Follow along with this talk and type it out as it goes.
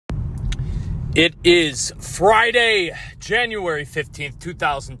It is Friday, January 15th,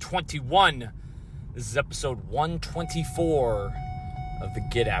 2021. This is episode 124 of the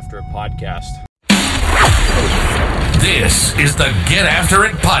Get After It podcast. This is the Get After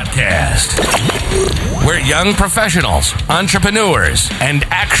It podcast, where young professionals, entrepreneurs, and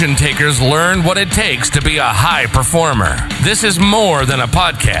action takers learn what it takes to be a high performer. This is more than a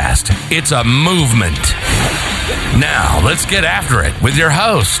podcast. It's a movement. Now, let's get after it with your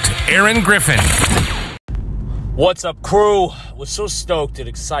host, Aaron Griffin. What's up, crew? Was so stoked and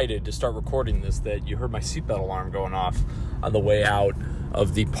excited to start recording this that you heard my seatbelt alarm going off on the way out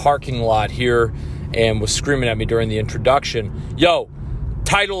of the parking lot here and was screaming at me during the introduction. Yo,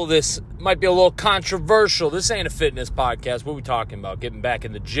 title of this might be a little controversial. This ain't a fitness podcast. What are we talking about? Getting back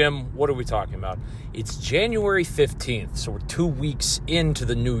in the gym? What are we talking about? It's January 15th, so we're 2 weeks into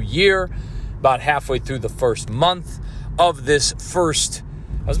the new year, about halfway through the first month of this first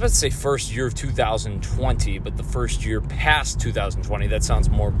year of 2020, but the first year past 2020. That sounds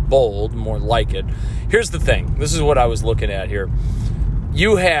more bold, more like it. Here's the thing. This is what I was looking at here.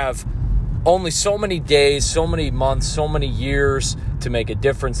 You have only so many days, so many months, so many years to make a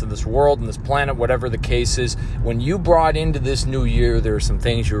difference in this world, in this planet, whatever the case is. When you brought into this new year, there are some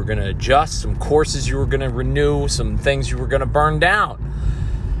things you were going to adjust, some courses you were going to renew, some things you were going to burn down.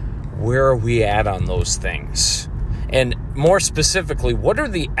 Where are we at on those things? And more specifically, what are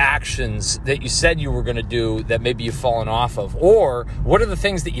the actions that you said you were going to do that maybe you've fallen off of? Or what are the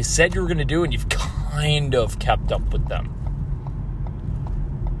things that you said you were going to do and you've kind of kept up with them?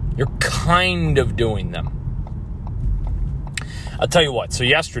 You're kind of doing them. I'll tell you what. So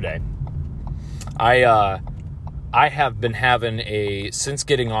yesterday, I have been having since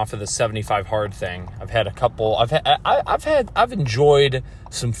getting off of the 75 hard thing. I've enjoyed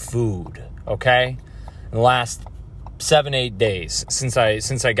some food. Okay, in the last 7-8 days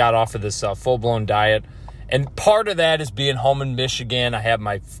since I got off of this full-blown diet, and part of that is being home in Michigan. I have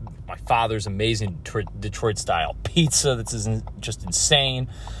my father's amazing Detroit style pizza that's just insane.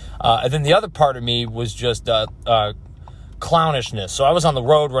 And then the other part of me was just clownishness. So I was on the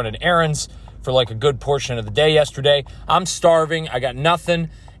road running errands for like a good portion of the day yesterday. I'm starving. I got nothing.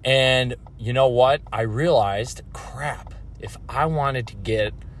 And you know what? I realized, crap, if I wanted to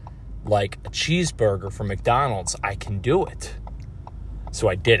get like a cheeseburger from McDonald's, I can do it. So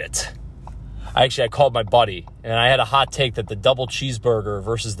I did it. I called my buddy, and I had a hot take that the double cheeseburger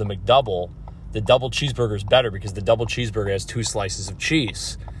versus the McDouble, the double cheeseburger is better because the double cheeseburger has 2 slices of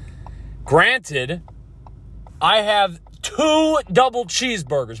cheese. Granted, I have 2 double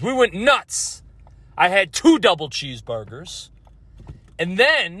cheeseburgers. We went nuts. I had 2 double cheeseburgers. And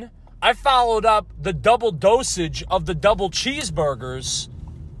then I followed up the double dosage of the double cheeseburgers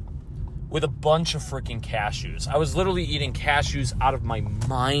with a bunch of freaking cashews. I was literally eating cashews out of my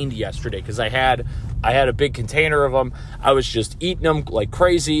mind yesterday because I had a big container of them. I was just eating them like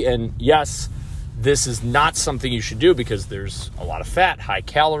crazy. And yes, this is not something you should do because there's a lot of fat, high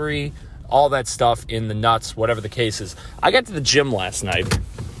calorie, all that stuff in the nuts, whatever the case is. I got to the gym last night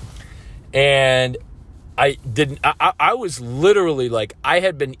and I was literally like, I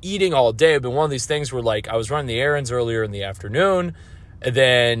had been eating all day. It'd been one of these things where like I was running the errands earlier in the afternoon, and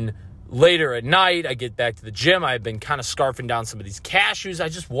then later at night, I get back to the gym. I've been kind of scarfing down some of these cashews. I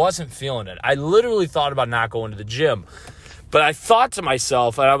just wasn't feeling it. I literally thought about not going to the gym. But I thought to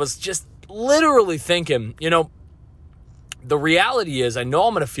myself, and I was just literally thinking, the reality is I know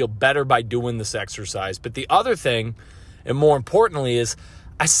I'm going to feel better by doing this exercise. But the other thing, and more importantly, is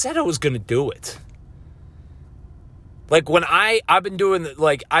I said I was going to do it. Like when I've been doing,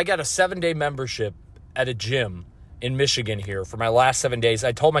 like I got a 7-day membership at a gym in Michigan here for my last 7 days.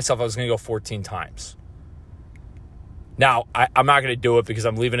 I told myself I was going to go 14 times. Now, I'm not going to do it because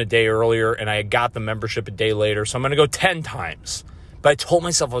I'm leaving a day earlier and I got the membership a day later. So I'm going to go 10 times. But I told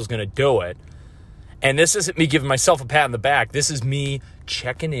myself I was going to do it. And this isn't me giving myself a pat on the back. This is me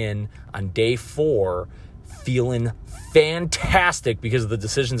checking in on day 4, feeling fantastic because of the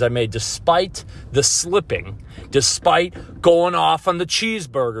decisions I made, despite the slipping, despite going off on the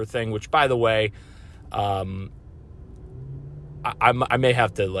cheeseburger thing, which, by the way, I may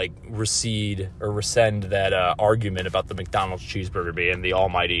have to like rescind that argument about the McDonald's cheeseburger being the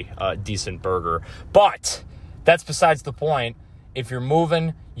almighty decent burger. But that's besides the point. If you're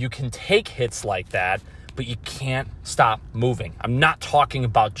moving, you can take hits like that, but you can't stop moving. I'm not talking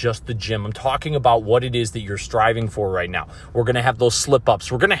about just the gym. I'm talking about what it is that you're striving for right now. We're going to have those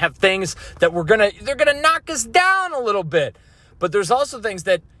slip-ups. We're going to have things that they're going to knock us down a little bit. But there's also things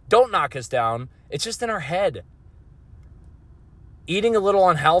that don't knock us down. It's just in our head. Eating a little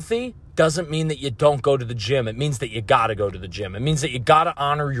unhealthy doesn't mean that you don't go to the gym. It means that you got to go to the gym. It means that you got to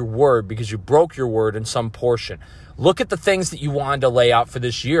honor your word because you broke your word in some portion. Look at the things that you wanted to lay out for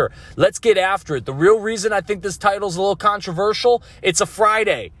this year. Let's get after it. The real reason I think this title's a little controversial, it's a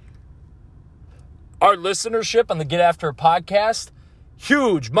Friday. Our listenership on the Get After It podcast,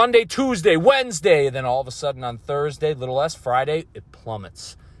 huge. Monday, Tuesday, Wednesday. Then all of a sudden on Thursday, little less, Friday, it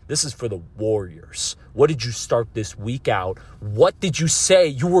plummets. This is for the Warriors. What did you start this week out? What did you say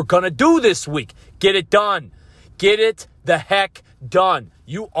you were going to do this week? Get it done. Get it the heck done.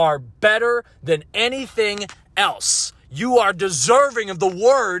 You are better than anything else. You are deserving of the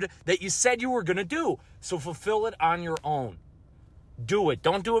word that you said you were going to do. So fulfill it on your own. Do it.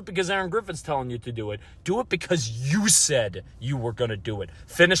 Don't do it because Aaron Griffin's telling you to do it. Do it because you said you were going to do it.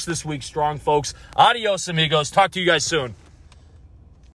 Finish this week strong, folks. Adios, amigos. Talk to you guys soon.